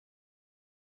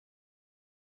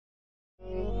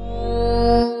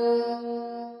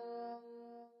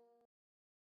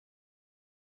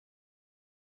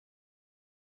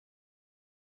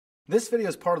This video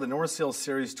is part of the Norriseal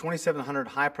Series 2700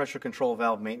 high pressure control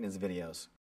valve maintenance videos.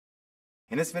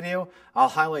 In this video, I'll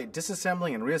highlight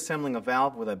disassembling and reassembling a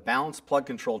valve with a balanced plug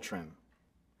control trim.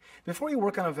 Before you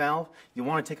work on a valve, you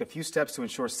want to take a few steps to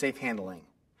ensure safe handling.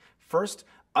 First,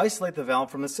 isolate the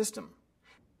valve from the system.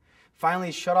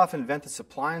 Finally, shut off and vent the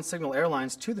supply and signal air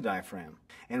lines to the diaphragm,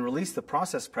 and release the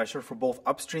process pressure for both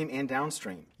upstream and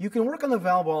downstream. You can work on the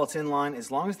valve while it's in line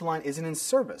as long as the line isn't in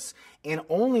service, and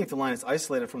only if the line is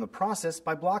isolated from the process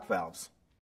by block valves.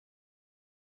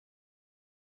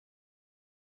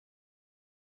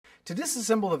 To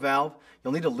disassemble the valve,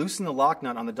 you'll need to loosen the lock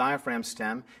nut on the diaphragm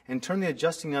stem and turn the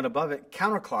adjusting nut above it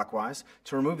counterclockwise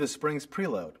to remove the spring's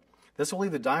preload. This will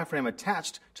leave the diaphragm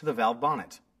attached to the valve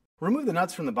bonnet. Remove the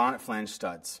nuts from the bonnet flange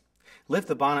studs. Lift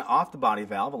the bonnet off the body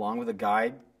valve along with the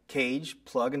guide, cage,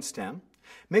 plug, and stem.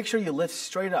 Make sure you lift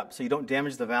straight up so you don't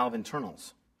damage the valve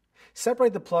internals.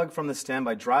 Separate the plug from the stem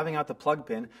by driving out the plug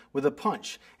pin with a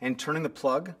punch and turning the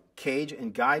plug, cage,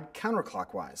 and guide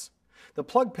counterclockwise. The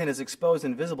plug pin is exposed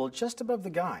and visible just above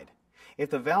the guide. If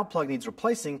the valve plug needs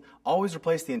replacing, always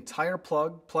replace the entire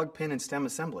plug, plug pin, and stem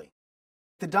assembly.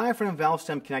 If the diaphragm valve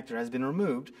stem connector has been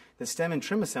removed, the stem and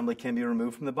trim assembly can be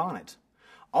removed from the bonnet.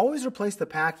 Always replace the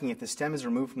packing if the stem is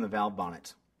removed from the valve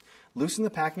bonnet. Loosen the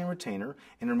packing retainer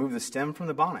and remove the stem from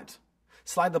the bonnet.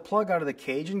 Slide the plug out of the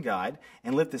cage and guide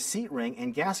and lift the seat ring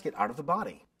and gasket out of the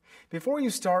body. Before you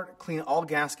start, clean all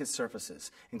gasket surfaces,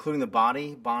 including the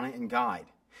body, bonnet, and guide.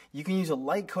 You can use a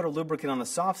light coat of lubricant on the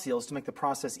soft seals to make the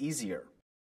process easier.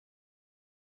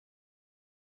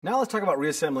 Now let's talk about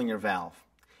reassembling your valve.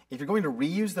 If you're going to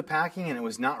reuse the packing and it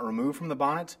was not removed from the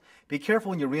bonnet, be careful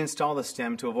when you reinstall the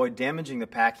stem to avoid damaging the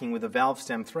packing with the valve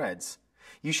stem threads.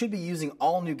 You should be using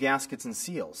all new gaskets and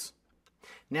seals.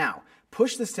 Now,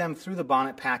 push the stem through the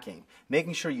bonnet packing,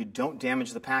 making sure you don't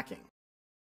damage the packing.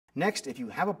 Next, if you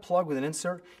have a plug with an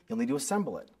insert, you'll need to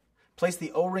assemble it. Place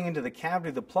the O-ring into the cavity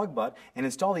of the plug butt and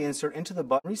install the insert into the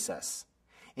butt recess.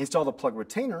 Install the plug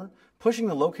retainer, pushing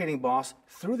the locating boss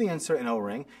through the insert and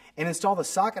O-ring, and install the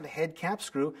socket head cap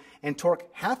screw and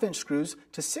torque half-inch screws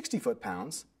to 60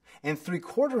 foot-pounds and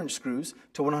 3/4-inch screws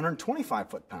to 125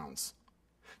 foot-pounds.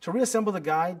 To reassemble the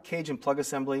guide, cage, and plug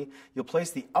assembly, you'll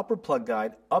place the upper plug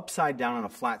guide upside down on a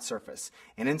flat surface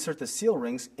and insert the seal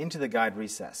rings into the guide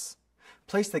recess.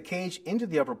 Place the cage into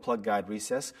the upper plug guide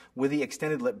recess with the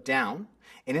extended lip down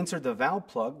and insert the valve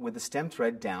plug with the stem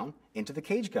thread down into the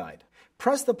cage guide.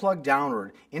 Press the plug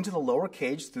downward into the lower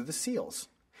cage through the seals.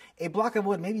 A block of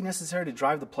wood may be necessary to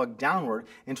drive the plug downward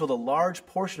until the large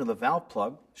portion of the valve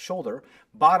plug, shoulder,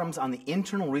 bottoms on the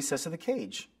internal recess of the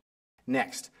cage.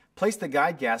 Next, place the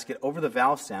guide gasket over the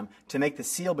valve stem to make the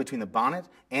seal between the bonnet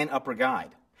and upper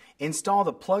guide. Install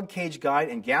the plug, cage, guide,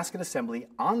 and gasket assembly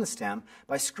on the stem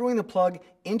by screwing the plug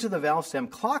into the valve stem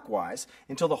clockwise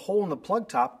until the hole in the plug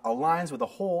top aligns with the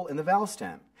hole in the valve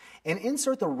stem, and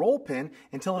insert the roll pin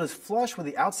until it is flush with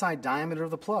the outside diameter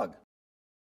of the plug.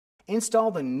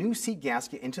 Install the new seat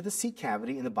gasket into the seat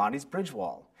cavity in the body's bridge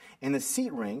wall, and the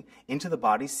seat ring into the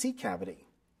body's seat cavity.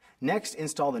 Next,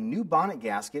 install the new bonnet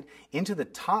gasket into the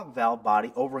top valve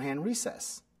body overhand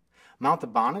recess. Mount the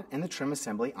bonnet and the trim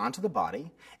assembly onto the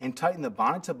body and tighten the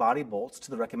bonnet to body bolts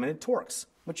to the recommended torques,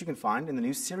 which you can find in the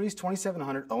new Series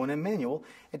 2700 O&M manual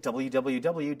at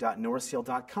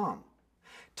www.norriseal.com.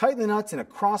 Tighten the nuts in a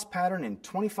cross pattern in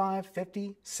 25,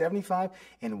 50, 75,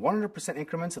 and 100%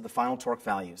 increments of the final torque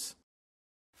values.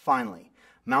 Finally,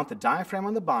 mount the diaphragm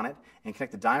on the bonnet and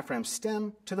connect the diaphragm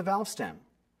stem to the valve stem.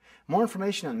 More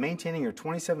information on maintaining your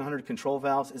 2700 control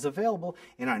valves is available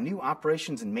in our new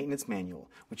Operations and Maintenance Manual,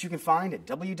 which you can find at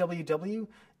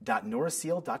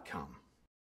www.norriseal.com.